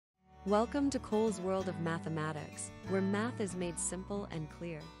Welcome to Cole's World of Mathematics, where math is made simple and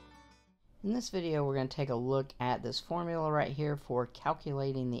clear. In this video, we're going to take a look at this formula right here for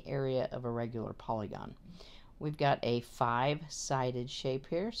calculating the area of a regular polygon. We've got a 5-sided shape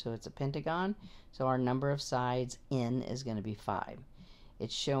here, so it's a pentagon, so our number of sides n is going to be 5.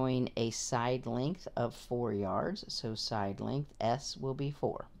 It's showing a side length of 4 yards, so side length s will be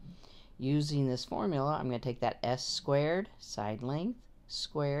 4. Using this formula, I'm going to take that s squared, side length,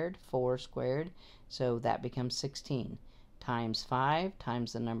 squared, 4 squared, so that becomes 16, times 5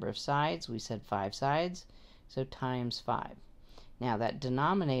 times the number of sides. We said 5 sides, so times 5. Now that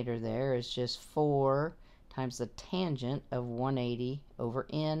denominator there is just 4 times the tangent of 180 over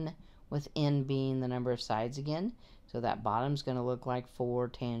n, with n being the number of sides again. So that bottom's going to look like 4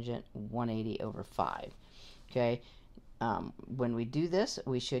 tangent 180 over 5. Okay, when we do this,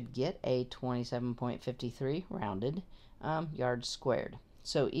 we should get a 27.53 rounded yards squared.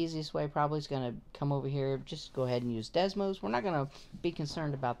 So easiest way probably is going to come over here, just go ahead and use Desmos. We're not going to be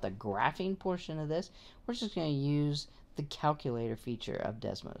concerned about the graphing portion of this. We're just going to use the calculator feature of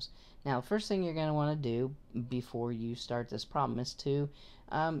Desmos. Now, the first thing you're going to want to do before you start this problem is to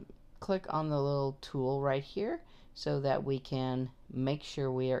click on the little tool right here so that we can make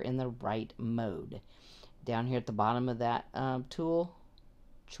sure we are in the right mode. Down here at the bottom of that tool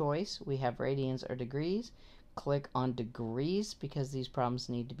choice, we have radians or degrees. Click on degrees because these problems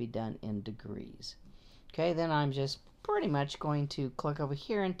need to be done in degrees. Okay, then I'm just pretty much going to click over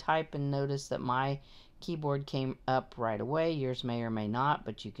here and type, and notice that my keyboard came up right away. Yours may or may not,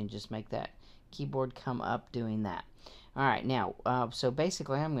 but you can just make that keyboard come up doing that. Alright, now, so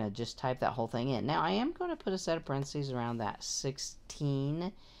basically I'm going to just type that whole thing in. Now I am going to put a set of parentheses around that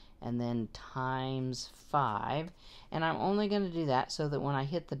 16 and then times 5, and I'm only going to do that so that when I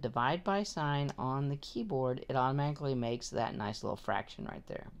hit the divide by sign on the keyboard, it automatically makes that nice little fraction right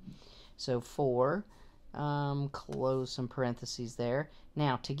there. So 4, close some parentheses there.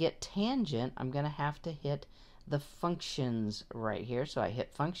 Now to get tangent, I'm going to have to hit the functions right here. So I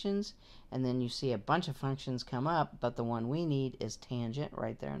hit functions, and then you see a bunch of functions come up, but the one we need is tangent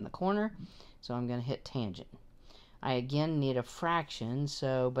right there in the corner. So I'm going to hit tangent. I again need a fraction,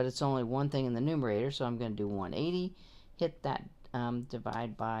 but it's only one thing in the numerator, so I'm going to do 180. Hit that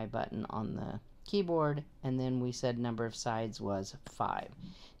divide by button on the keyboard, and then we said number of sides was 5.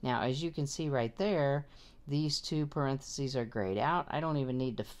 Now, as you can see right there, these two parentheses are grayed out. I don't even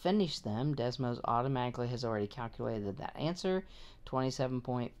need to finish them. Desmos automatically has already calculated that answer,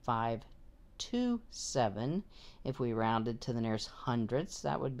 27.527. If we rounded to the nearest hundredths,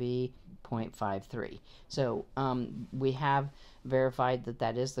 that would be 0.53. So we have verified that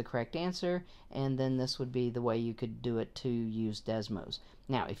that is the correct answer, and then this would be the way you could do it to use Desmos.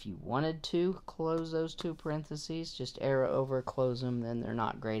 Now, if you wanted to close those two parentheses, just arrow over, close them, then they're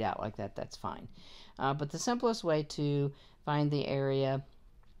not grayed out like that, that's fine. But the simplest way to find the area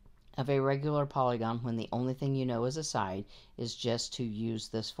of a regular polygon when the only thing you know is a side is just to use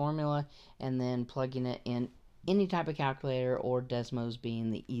this formula and then plugging it in any type of calculator, or Desmos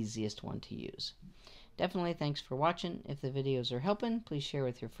being the easiest one to use. Definitely thanks for watching. If the videos are helping, please share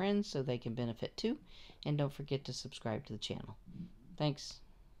with your friends so they can benefit too, and don't forget to subscribe to the channel. Thanks.